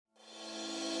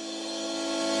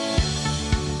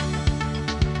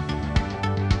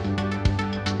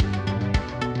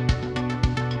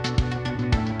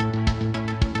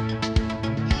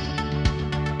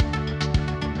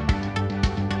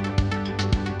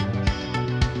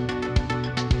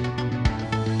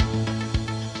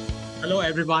Hello,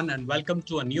 everyone, and welcome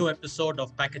to a new episode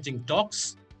of Packaging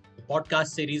Talks, the podcast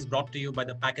series brought to you by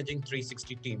the Packaging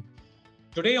 360 team.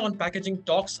 Today on Packaging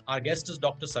Talks, our guest is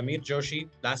Dr. Sameer Joshi,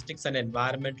 Plastics and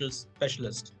Environmental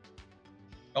Specialist.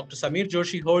 Dr. Sameer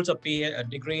Joshi holds a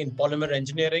degree in polymer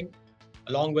engineering,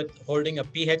 along with holding a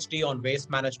PhD on waste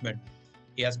management.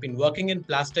 He has been working in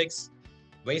plastics,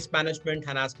 waste management,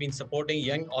 and has been supporting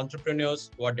young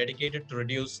entrepreneurs who are dedicated to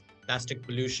reduce plastic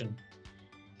pollution.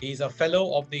 He is a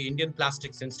fellow of the Indian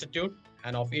Plastics Institute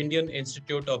and of Indian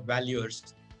Institute of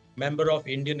Valuers, member of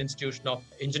Indian Institution of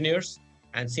Engineers,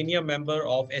 and senior member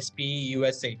of SPE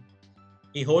USA.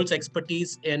 He holds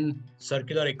expertise in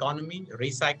circular economy,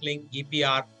 recycling,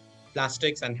 EPR,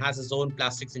 plastics, and has his own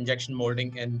plastics injection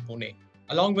molding in Pune.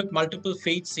 Along with multiple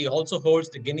feats, he also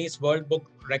holds the Guinness World Book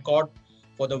record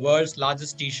for the world's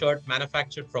largest t-shirt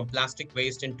manufactured from plastic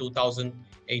waste in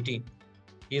 2018.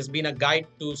 He has been a guide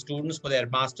to students for their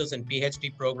master's and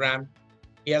PhD program.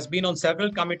 He has been on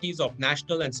several committees of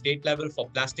national and state level for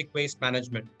plastic waste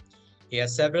management. He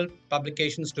has several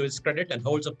publications to his credit and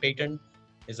holds a patent,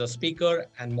 is a speaker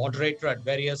and moderator at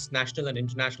various national and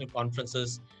international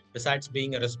conferences, besides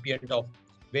being a recipient of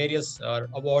various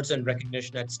awards and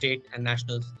recognition at state and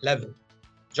national level.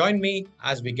 Join me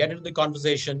as we get into the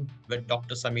conversation with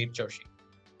Dr. Sameer Joshi.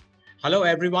 Hello,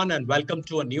 everyone, and welcome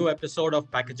to a new episode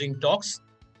of Packaging Talks.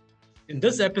 In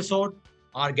this episode,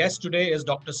 our guest today is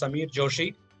Dr. Sameer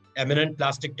Joshi, eminent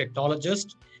plastic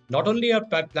technologist, not only a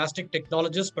plastic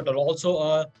technologist, but also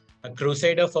a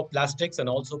crusader for plastics and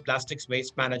also plastics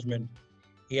waste management.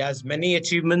 He has many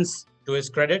achievements to his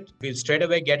credit. We'll straight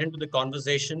away get into the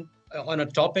conversation on a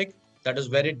topic that is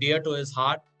very dear to his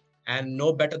heart, and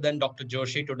no better than Dr.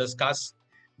 Joshi to discuss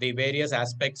the various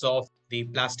aspects of the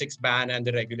plastics ban and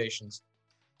the regulations.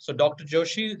 So, Dr.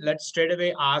 Joshi, let's straight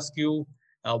away ask you,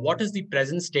 what is the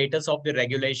present status of the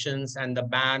regulations and the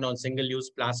ban on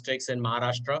single-use plastics in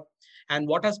Maharashtra? And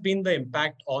what has been the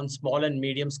impact on small and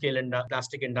medium-scale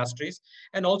plastic industries?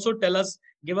 And also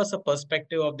give us a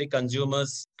perspective of the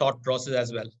consumer's thought process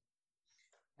as well.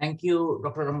 Thank you,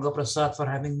 Dr. Ranga Prasad, for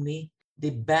having me.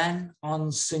 The ban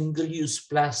on single-use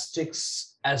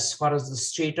plastics, as far as the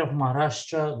state of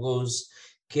Maharashtra goes,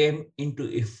 came into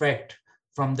effect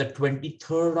from the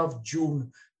 23rd of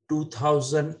June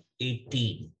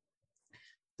 2018.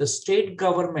 The state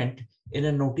government, in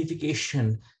a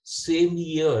notification same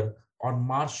year on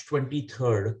March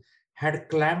 23rd, had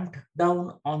clamped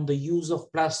down on the use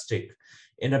of plastic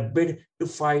in a bid to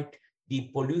fight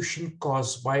the pollution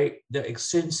caused by the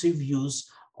extensive use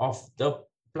of the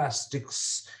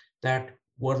plastics that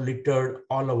were littered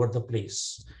all over the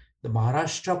place. The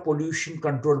Maharashtra Pollution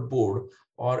Control Board,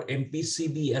 or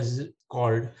MPCB as it's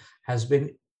called, has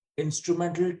been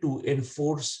instrumental to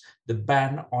enforce the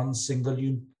ban on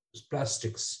single-use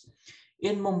plastics.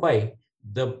 In Mumbai,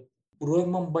 the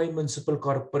Mumbai Municipal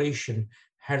Corporation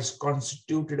has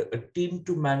constituted a team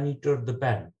to monitor the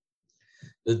ban.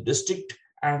 The district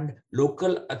and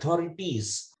local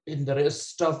authorities in the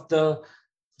rest of the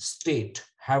state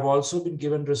have also been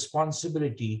given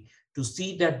responsibility to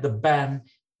see that the ban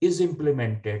is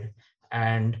implemented.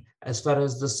 And as far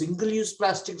as the single-use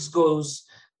plastics goes,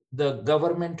 the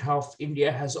government of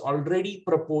India has already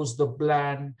proposed the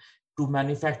plan to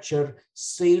manufacture,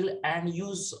 sale, and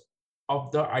use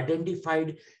of the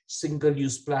identified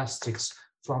single-use plastics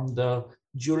from the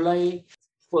July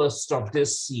 1st of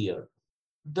this year.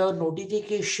 The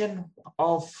notification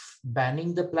of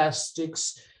banning the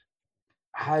plastics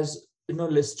has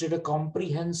listed a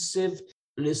comprehensive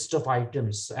list of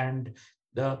items, and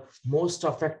the most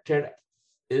affected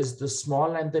is the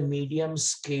small and the medium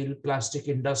scale plastic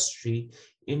industry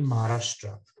in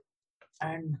Maharashtra.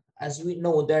 And as we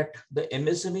know that the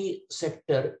MSME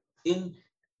sector in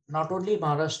not only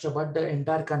Maharashtra but the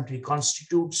entire country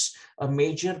constitutes a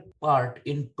major part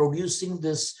in producing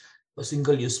this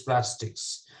single-use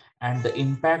plastics, and the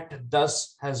impact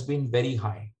thus has been very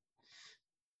high.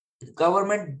 The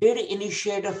government did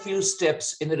initiate a few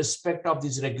steps in respect of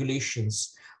these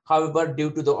regulations. However,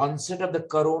 due to the onset of the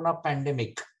corona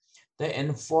pandemic, the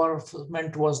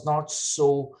enforcement was not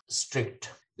so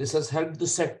strict. This has helped the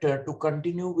sector to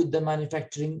continue with the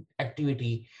manufacturing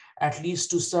activity, at least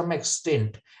to some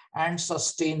extent, and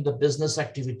sustain the business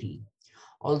activity.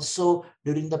 Also,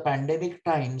 during the pandemic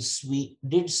times, we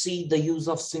did see the use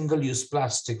of single-use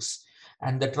plastics,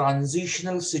 and the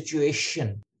transitional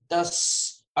situation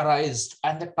thus arose,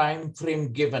 and the time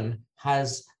frame given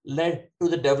has led to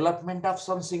the development of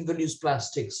some single-use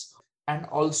plastics and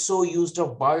also used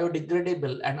of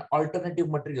biodegradable and alternative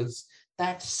materials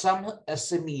that some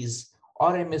SMEs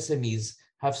or MSMEs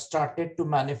have started to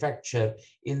manufacture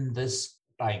in this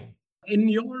time. In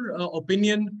your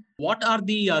opinion, what are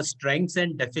the strengths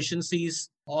and deficiencies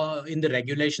in the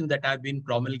regulations that have been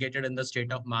promulgated in the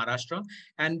state of Maharashtra,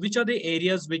 and which are the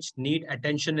areas which need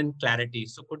attention and clarity?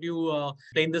 So, could you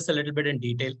explain this a little bit in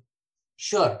detail?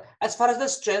 Sure. As far as the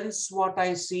strengths, what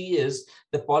I see is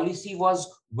the policy was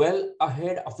well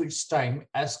ahead of its time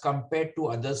as compared to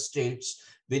other states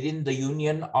within the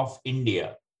Union of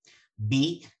India.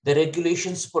 B, the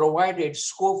regulations provided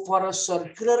scope for a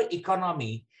circular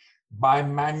economy by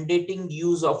mandating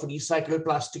use of recycled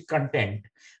plastic content,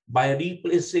 by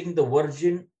replacing the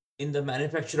virgin in the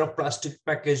manufacture of plastic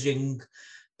packaging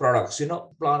products.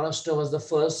 Maharashtra was the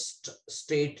first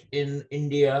state in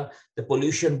India, the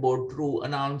pollution board, to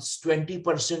announce 20%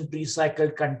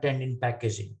 recycled content in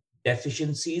packaging.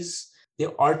 Deficiencies, the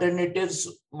alternatives,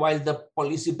 while the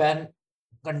policy ban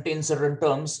contains certain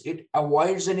terms, it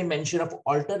avoids any mention of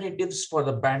alternatives for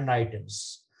the banned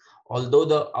items. Although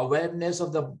the awareness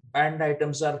of the banned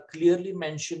items are clearly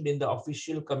mentioned in the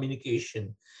official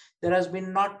communication, there has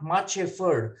been not much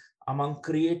effort among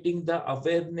creating the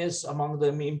awareness among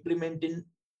the implementing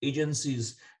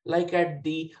agencies, like at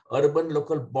the urban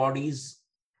local bodies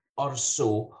or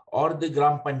so, or the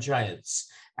gram panchayats.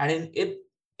 And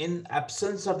in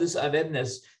absence of this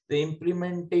awareness, the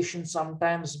implementation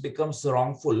sometimes becomes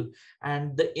wrongful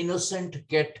and the innocent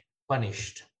get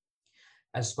punished.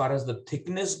 As far as the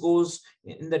thickness goes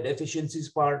in the deficiencies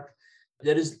part,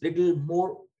 there is little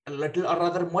or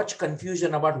rather much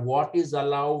confusion about what is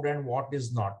allowed and what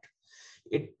is not.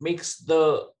 It makes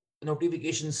the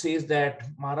notification says that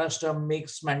Maharashtra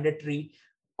makes mandatory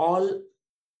all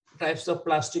types of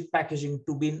plastic packaging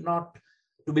to be not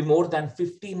to be more than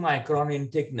 50 micron in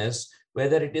thickness,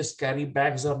 whether it is carry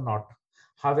bags or not.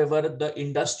 However, the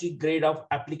industry grade of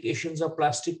applications of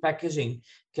plastic packaging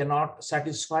cannot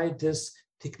satisfy this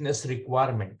thickness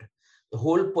requirement. The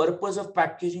whole purpose of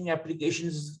packaging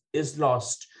applications is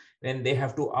lost when they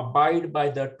have to abide by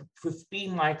the 50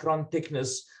 micron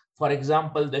thickness, for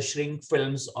example, the shrink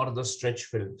films or the stretch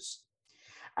films.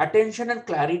 Attention and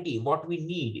clarity, what we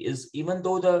need is, even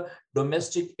though the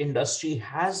domestic industry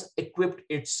has equipped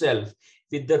itself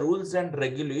with the rules and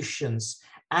regulations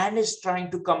and is trying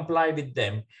to comply with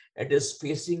them, it is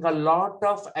facing a lot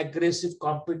of aggressive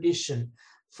competition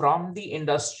from the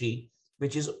industry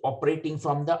which is operating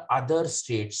from the other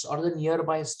states or the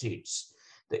nearby states.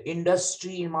 The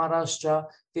industry in Maharashtra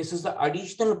faces the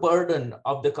additional burden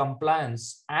of the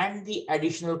compliance and the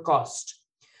additional cost,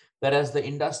 whereas the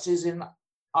industries in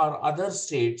our other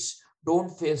states don't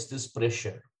face this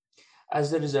pressure.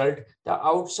 As a result, the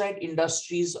outside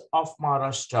industries of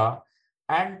Maharashtra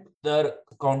and their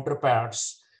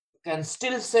counterparts can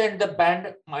still send the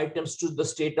banned items to the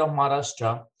state of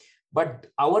Maharashtra, but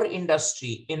our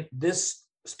industry in this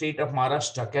state of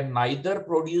Maharashtra can neither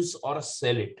produce or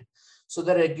sell it. So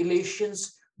the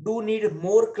regulations do need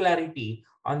more clarity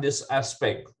on this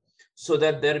aspect so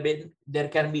that there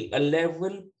can be a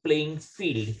level playing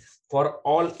field for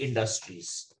all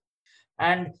industries.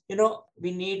 And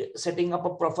we need setting up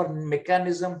a proper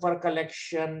mechanism for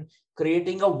collection,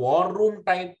 creating a war room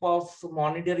type of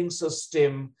monitoring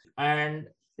system, and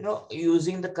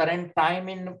using the current time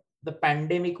in the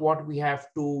pandemic, what we have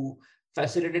to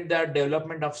facilitate the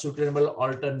development of suitable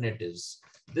alternatives.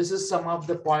 This is some of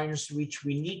the points which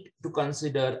we need to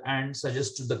consider and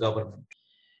suggest to the government.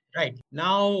 Right.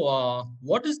 Now,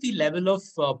 what is the level of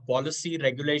policy,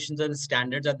 regulations, and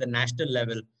standards at the national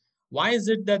level? Why is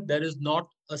it that there is not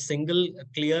a single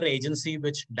clear agency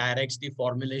which directs the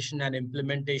formulation and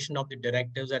implementation of the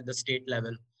directives at the state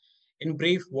level? In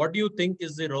brief, what do you think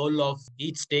is the role of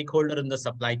each stakeholder in the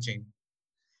supply chain?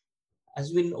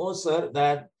 As we know, sir,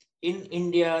 that in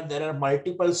India, there are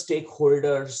multiple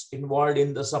stakeholders involved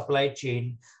in the supply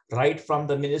chain, right from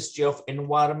the Ministry of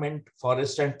Environment,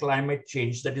 Forest and Climate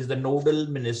Change, that is the nodal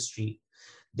ministry.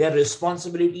 Their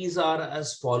responsibilities are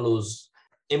as follows.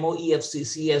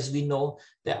 MOEFCC, as we know,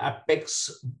 the apex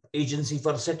agency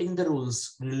for setting the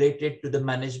rules related to the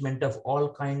management of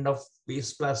all kind of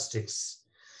waste plastics.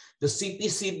 The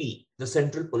CPCB, the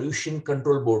Central Pollution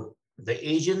Control Board, the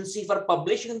agency for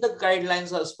publishing the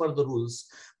guidelines as per the rules,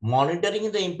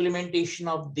 monitoring the implementation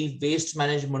of the waste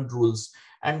management rules,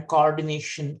 and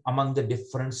coordination among the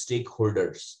different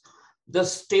stakeholders. The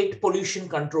state pollution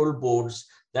control boards,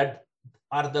 that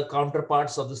are the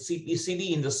counterparts of the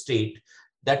CPCB in the state,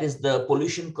 that is the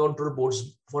pollution control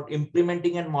boards for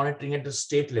implementing and monitoring at the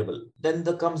state level. Then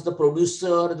comes the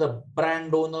producer, the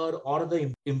brand owner, or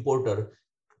the importer.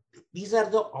 These are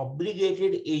the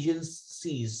obligated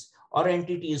agencies or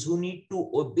entities who need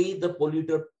to obey the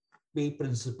polluter pay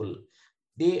principle.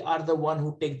 they are the one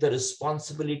who take the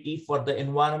responsibility for the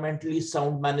environmentally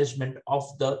sound management of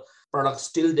the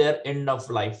products till their end of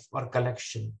life or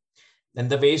collection. Then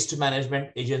the waste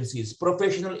management agencies,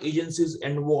 professional agencies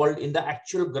involved in the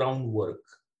actual groundwork.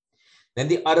 Then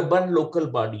the urban local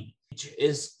body, which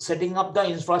is setting up the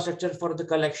infrastructure for the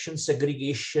collection,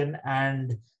 segregation,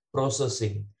 and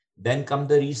processing. Then come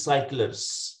the recyclers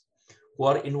who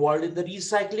are involved in the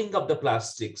recycling of the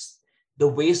plastics. The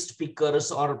waste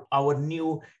pickers, or our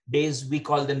new days, we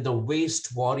call them the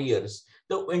waste warriors,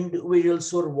 the individuals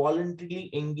who are voluntarily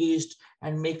engaged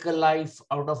and make a life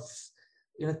out of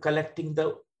collecting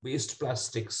the waste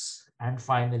plastics. And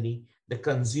finally, the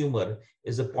consumer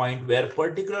is a point where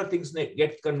particular things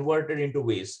get converted into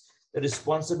waste. The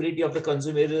responsibility of the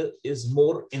consumer is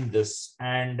more in this,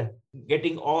 and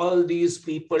getting all these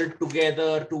people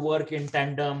together to work in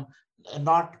tandem,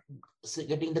 not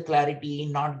getting the clarity,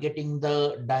 not getting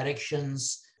the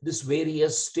directions, this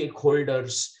various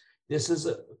stakeholders, this is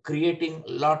creating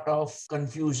a lot of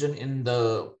confusion in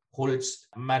the whole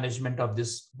management of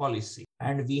this policy.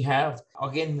 And we have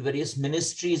again various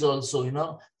ministries also,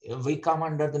 we come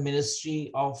under the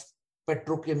Ministry of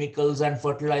Petrochemicals and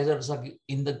Fertilizers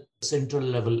in the central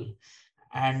level,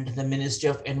 and the Ministry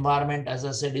of Environment, as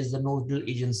I said, is the nodal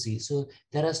agency. So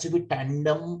there has to be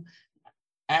tandem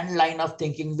and line of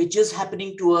thinking, which is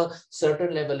happening to a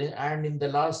certain level. And in the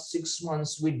last 6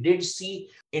 months, we did see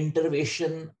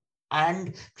intervention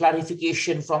and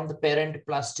clarification from the parent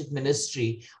plastic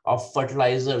ministry of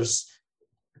fertilizers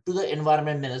to the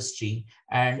environment ministry.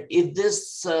 And if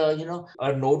this, a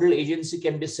nodal agency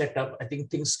can be set up, I think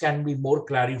things can be more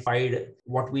clarified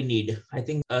what we need. I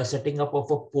think setting up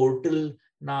of a portal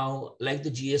now, like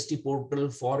the GST portal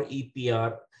for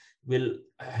EPR, will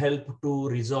help to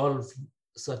resolve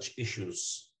such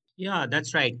issues. Yeah,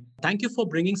 that's right. Thank you for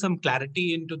bringing some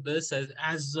clarity into this.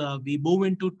 As we move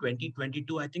into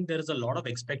 2022, I think there is a lot of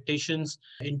expectations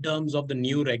in terms of the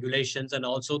new regulations and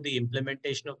also the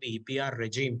implementation of the EPR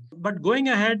regime. But going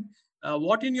ahead,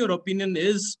 what in your opinion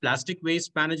is plastic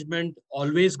waste management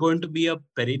always going to be a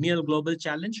perennial global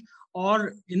challenge?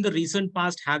 Or in the recent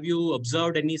past, have you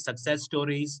observed any success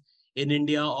stories in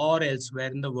India or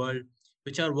elsewhere in the world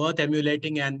which are worth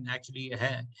emulating and actually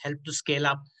help to scale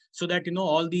up, so that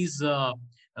all these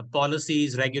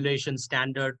policies, regulations,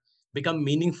 standard become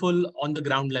meaningful on the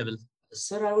ground level?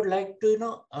 Sir, I would like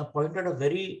to point out a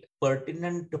very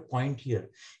pertinent point here.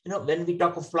 When we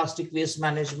talk of plastic waste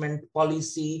management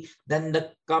policy, then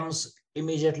that comes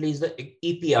immediately is the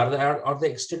EPR, or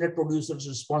the extended producers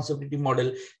responsibility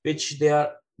model, which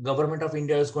the government of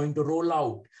India is going to roll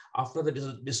out after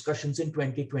the discussions in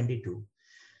 2022.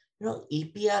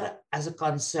 EPR as a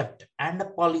concept and a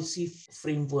policy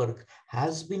framework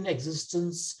has been in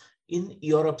existence in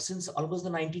Europe since almost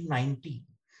the 1990s.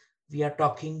 We are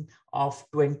talking of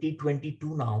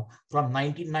 2022 now. From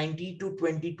 1990 to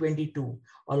 2022,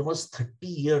 almost 30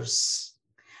 years.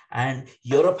 And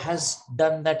Europe has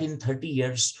done that in 30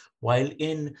 years, while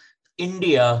in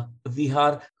India, we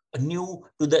are new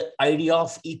to the idea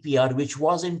of EPR, which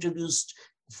was introduced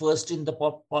first in the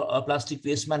plastic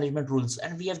waste management rules.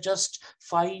 And we have just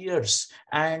 5 years.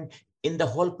 And in the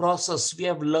whole process, we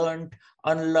have learned,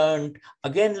 unlearned,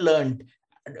 again learned,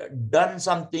 done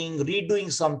something, redoing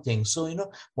something.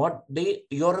 So, what the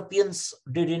Europeans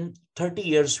did in 30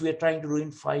 years, we are trying to do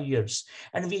in 5 years.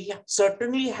 And we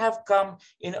certainly have come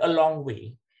in a long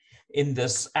way in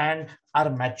this and are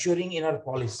maturing in our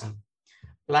policy.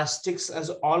 Plastics, as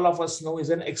all of us know, is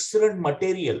an excellent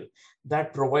material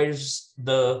that provides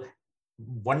the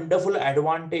wonderful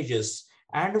advantages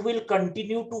and will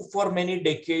continue to for many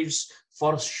decades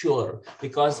for sure,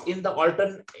 because in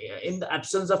the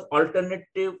absence of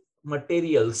alternative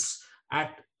materials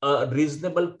at a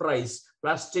reasonable price,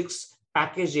 plastics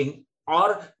packaging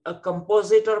or a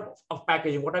composite of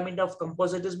packaging. What I mean of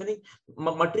composite is meaning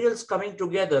materials coming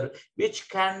together which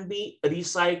can be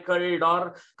recycled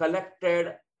or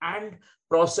collected and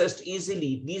processed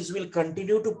easily. These will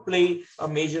continue to play a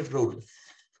major role.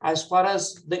 As far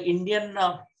as the Indian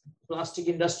plastic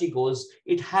industry goes,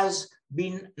 it has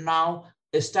been now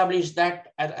established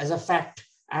that as a fact,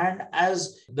 and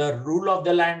as the rule of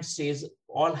the land says,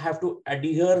 all have to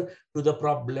adhere to the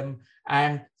problem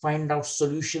and find out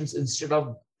solutions instead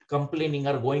of complaining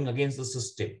or going against the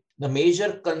system. The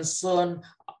major concern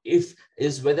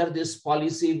is whether this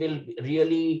policy will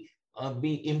really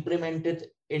be implemented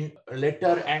in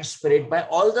letter and spirit by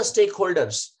all the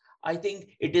stakeholders. I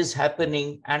think it is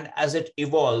happening, and as it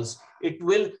evolves, it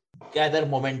will gather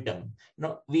momentum.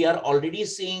 We are already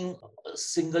seeing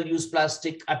single-use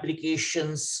plastic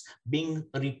applications being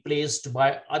replaced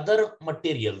by other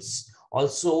materials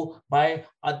also by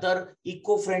other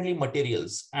eco-friendly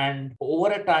materials. And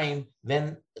over a time,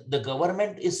 when the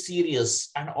government is serious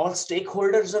and all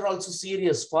stakeholders are also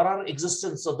serious for our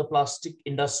existence of the plastic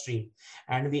industry,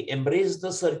 and we embrace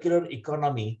the circular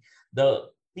economy, the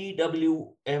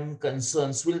PWM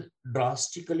concerns will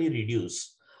drastically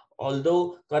reduce.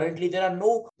 Although currently there are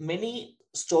no many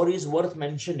stories worth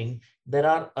mentioning, there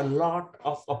are a lot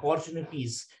of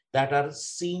opportunities that are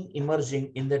seen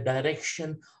emerging in the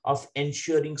direction of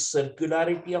ensuring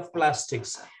circularity of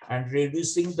plastics and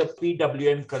reducing the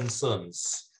PWM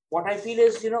concerns. What I feel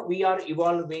is, we are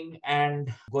evolving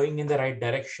and going in the right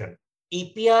direction.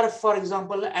 EPR, for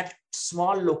example, at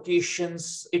small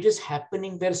locations, it is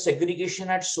happening where segregation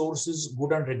at source is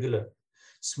good and regular.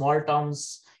 Small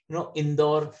towns,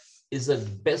 Indore is a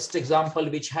best example,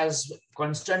 which has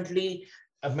constantly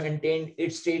maintained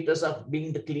its status of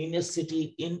being the cleanest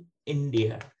city in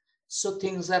India. So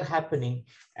things are happening,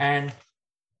 and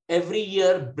every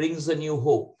year brings a new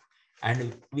hope.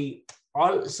 And we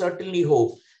all certainly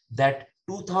hope that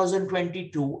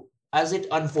 2022, as it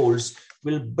unfolds,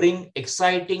 will bring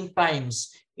exciting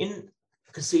times in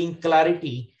seeing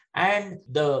clarity and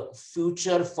the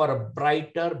future for a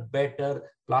brighter,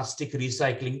 better plastic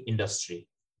recycling industry.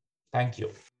 Thank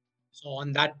you. So,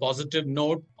 on that positive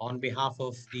note, on behalf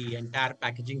of the entire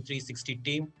Packaging 360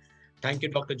 team, thank you,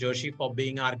 Dr. Joshi, for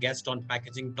being our guest on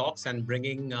Packaging Talks and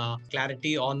bringing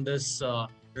clarity on this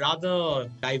rather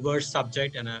diverse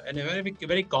subject and a very,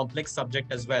 very complex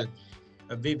subject as well.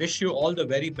 We wish you all the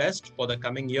very best for the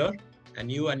coming year, and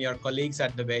you and your colleagues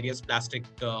at the various plastic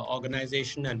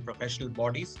organization and professional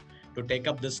bodies to take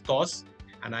up this cause.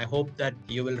 And I hope that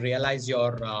you will realize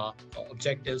your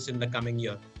objectives in the coming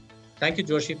year. Thank you,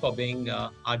 Joshi, for being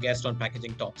our guest on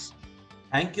Packaging Talks.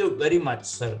 Thank you very much,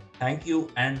 sir. Thank you,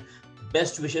 and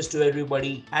best wishes to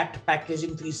everybody at Packaging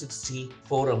 360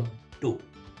 Forum too.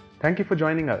 Thank you for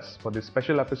joining us for this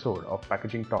special episode of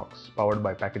Packaging Talks powered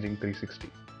by Packaging 360.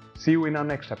 See you in our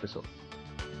next episode.